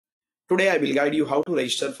Today I will guide you how to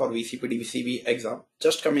register for VCP-DCV exam.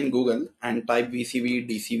 Just come in Google and type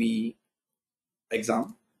VCP-DCV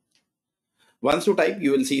exam. Once you type,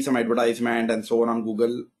 you will see some advertisement and so on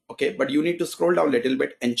Google. Okay, but you need to scroll down a little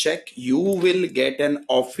bit and check. You will get an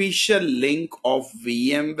official link of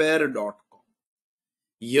VMware.com.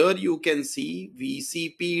 Here you can see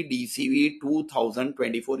VCP-DCV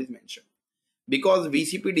 2024 is mentioned. Because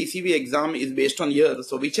VCP-DCV exam is based on year,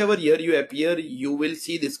 so whichever year you appear, you will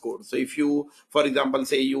see this code. So if you, for example,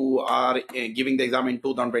 say you are giving the exam in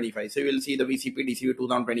 2025, so you will see the VCP-DCV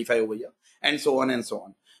 2025 over here, and so on and so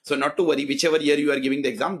on. So not to worry, whichever year you are giving the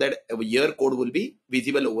exam, that year code will be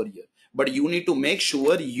visible over here. But you need to make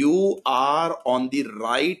sure you are on the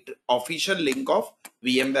right official link of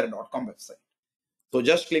VMware.com website. So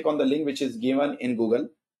just click on the link which is given in Google.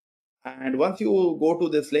 And once you go to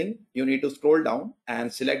this link, you need to scroll down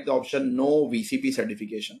and select the option No VCP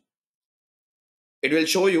Certification. It will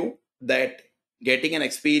show you that getting an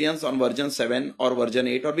experience on version 7 or version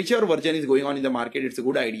 8 or whichever version is going on in the market, it's a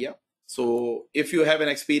good idea. So if you have an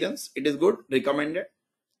experience, it is good, recommended.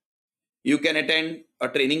 You can attend a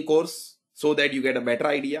training course so that you get a better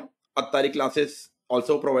idea. Attari Classes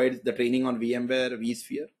also provides the training on VMware,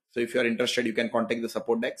 vSphere. So if you are interested, you can contact the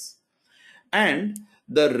support desk. And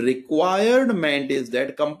the requirement is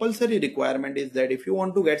that, compulsory requirement is that if you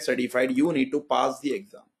want to get certified, you need to pass the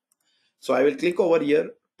exam. So I will click over here,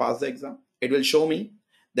 pass the exam. It will show me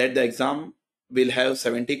that the exam will have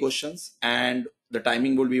 70 questions and the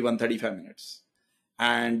timing will be 135 minutes.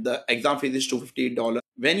 And the exam fees is $250.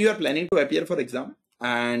 When you are planning to appear for exam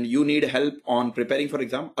and you need help on preparing for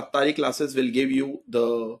exam, Attari Classes will give you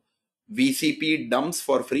the VCP dumps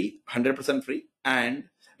for free, 100% free. And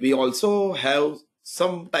we also have,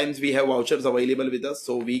 sometimes we have vouchers available with us,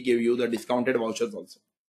 so we give you the discounted vouchers also.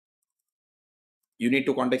 You need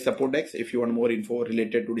to contact support desk if you want more info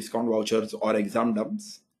related to discount vouchers or exam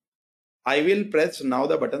dumps. I will press now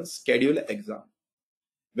the button schedule exam.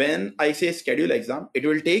 When I say schedule exam, it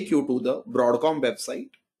will take you to the Broadcom website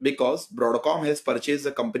because Broadcom has purchased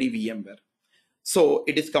the company VMware. So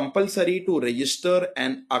it is compulsory to register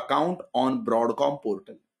an account on Broadcom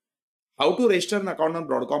portal. How to register an account on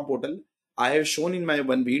Broadcom portal, I have shown in my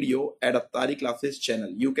one video at Attari Classes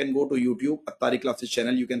channel. You can go to YouTube, Attari Classes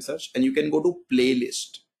channel, you can search and you can go to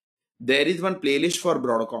playlist. There is one playlist for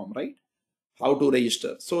Broadcom, right? How to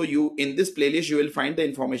register. So you, in this playlist, you will find the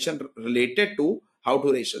information related to how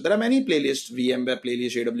to register. There are many playlists, VMware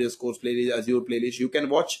playlist, AWS course playlist, Azure playlist. You can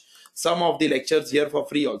watch some of the lectures here for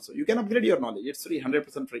free also. You can upgrade your knowledge. It's free,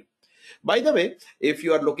 100% free. By the way, if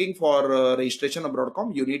you are looking for registration of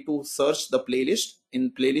Broadcom, you need to search the playlist.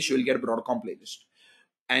 In playlist, you will get Broadcom playlist.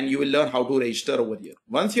 And you will learn how to register over here.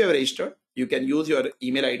 Once you have registered, you can use your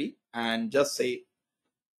email ID and just say,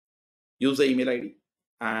 use the email ID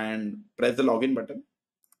and press the login button.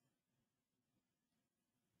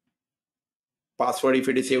 Password, if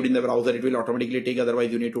it is saved in the browser, it will automatically take,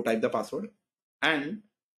 otherwise you need to type the password. And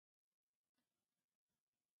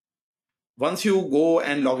once you go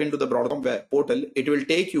and log into the Broadcom web portal, it will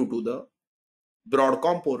take you to the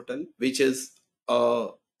Broadcom portal, which is a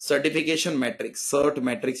certification matrix, cert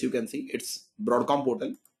matrix. You can see it's Broadcom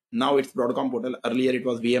portal. Now it's Broadcom portal. Earlier it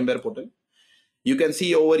was VMware portal. You can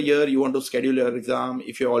see over here, you want to schedule your exam.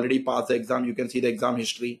 If you already passed the exam, you can see the exam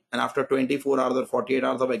history. And after 24 hours or 48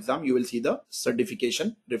 hours of exam, you will see the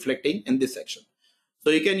certification reflecting in this section. So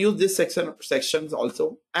you can use this sections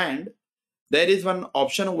also. And there is one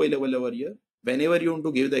option available over here. Whenever you want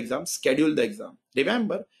to give the exam, schedule the exam.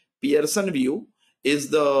 Remember, Pearson VUE is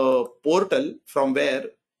the portal from where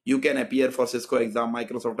you can appear for Cisco exam,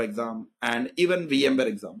 Microsoft exam, and even VMware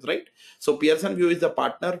exams, right? So Pearson VUE is the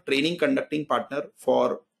partner, training conducting partner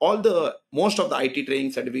for all the, most of the IT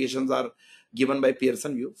training certifications are given by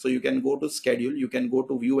Pearson VUE. So you can go to schedule, you can go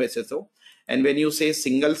to view SSO. And when you say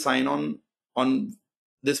single sign on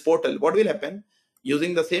this portal, what will happen?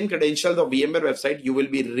 Using the same credentials of VMware website, you will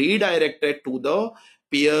be redirected to the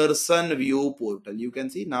Pearson VUE portal. You can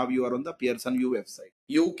see now you are on the Pearson VUE website.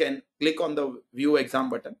 You can click on the view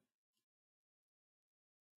exam button.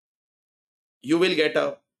 You will get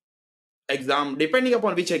a exam depending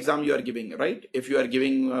upon which exam you are giving, right? If you are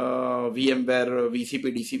giving VMware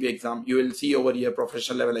VCP-DCV exam, you will see over here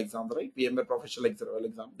professional level exam, right? VMware professional level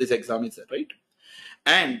exam. This exam is there, right?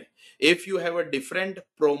 And if you have a different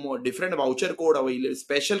voucher code available,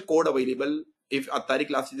 special code available, if Attari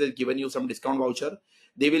Classes has given you some discount voucher,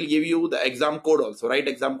 they will give you the exam code also, right?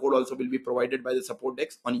 Exam code also will be provided by the support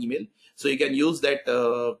desk on email. So you can use that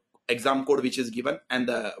exam code which is given and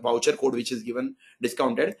the voucher code which is given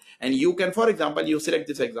discounted. And you can, for example, you select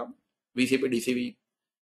this exam, VCP-DCV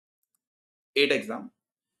 8 exam.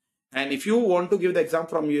 And if you want to give the exam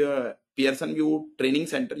from your Pearson VUE training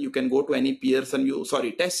center, you can go to any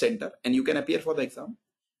test center, and you can appear for the exam.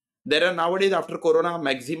 There are nowadays, after Corona,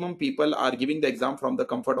 maximum people are giving the exam from the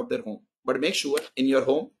comfort of their home. But make sure in your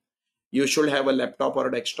home, you should have a laptop or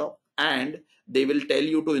a desktop, and they will tell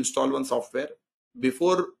you to install one software.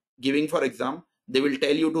 Before giving for exam, they will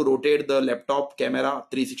tell you to rotate the laptop camera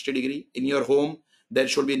 360 degree. In your home, there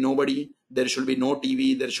should be nobody, there should be no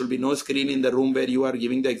TV, there should be no screen in the room where you are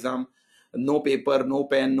giving the exam, no paper, no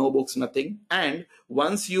pen, no books, nothing. And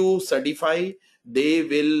once you certify, they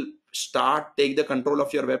will take the control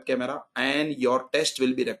of your web camera, and your test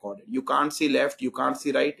will be recorded. You can't see left, you can't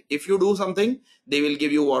see right. If you do something, they will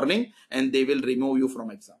give you warning and they will remove you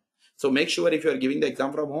from exam. So make sure if you are giving the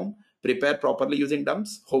exam from home, prepare properly using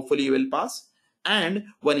dumps. Hopefully you will pass. And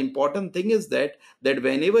one important thing is that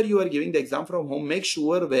whenever you are giving the exam from home, make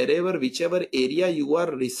sure whichever area you are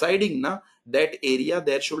residing, that area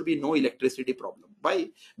there should be no electricity problem. Why?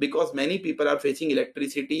 Because many people are facing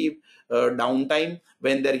electricity downtime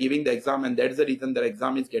when they're giving the exam, and that's the reason their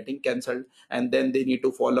exam is getting cancelled, and then they need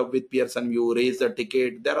to follow up with Pearson VUE, raise the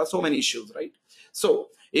ticket. There are so many issues, right? So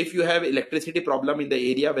if you have electricity problem in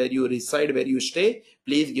the area where you reside, where you stay,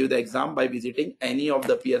 please give the exam by visiting any of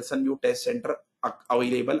the Pearson VUE test center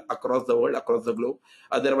available across the world, across the globe.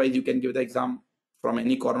 Otherwise, you can give the exam from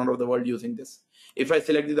any corner of the world using this. If I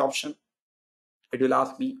select this option, it will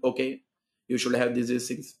ask me, okay, you should have these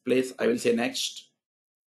things place. I will say next.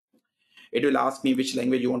 It will ask me which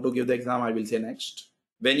language you want to give the exam. I will say next.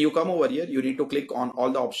 When you come over here, you need to click on all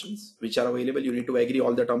the options which are available. You need to agree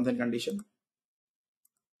all the terms and conditions.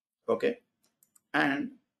 Okay.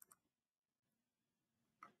 And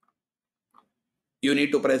you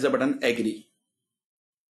need to press the button agree.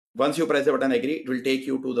 Once you press the button agree, it will take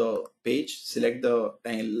you to the page. Select the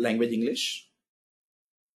language English.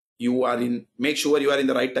 Make sure you are in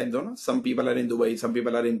the right time zone. Some people are in Dubai, some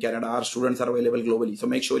people are in Canada. Our students are available globally. So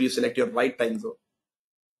make sure you select your right time zone.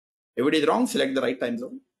 If it is wrong, select the right time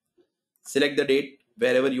zone. Select the date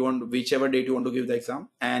wherever you want, whichever date you want to give the exam,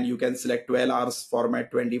 and you can select 12 hours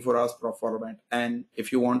format, 24 hours format. And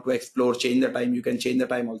if you want to explore, change the time, you can change the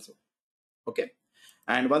time also. Okay.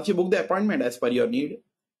 And once you book the appointment as per your need,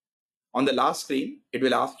 on the last screen, it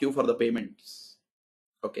will ask you for the payments.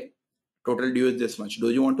 Okay. Total due is this much.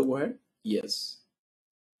 Do you want to go ahead? Yes.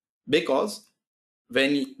 Because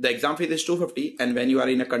when the exam fee is 250, and when you are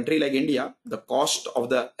in a country like India, the cost of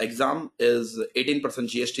the exam is 18%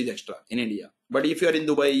 GST extra in India. But if you are in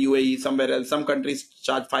Dubai, UAE, somewhere else, some countries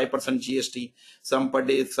charge 5% GST. Some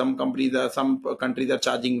countries are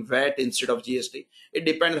charging VAT instead of GST. It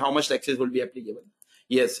depends how much taxes will be applicable.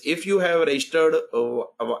 Yes, if you have registered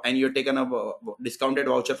and you're taken a discounted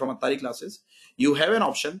voucher from Attari Classes, you have an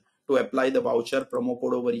option to apply the voucher promo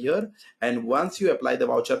code over here. And once you apply the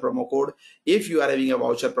voucher promo code, if you are having a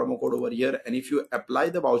voucher promo code over here, and if you apply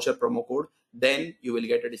the voucher promo code, then you will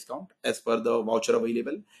get a discount as per the voucher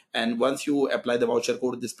available. And once you apply the voucher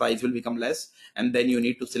code, this price will become less. And then you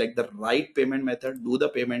need to select the right payment method, do the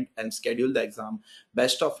payment, and schedule the exam.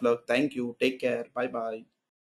 Best of luck. Thank you. Take care. Bye-bye.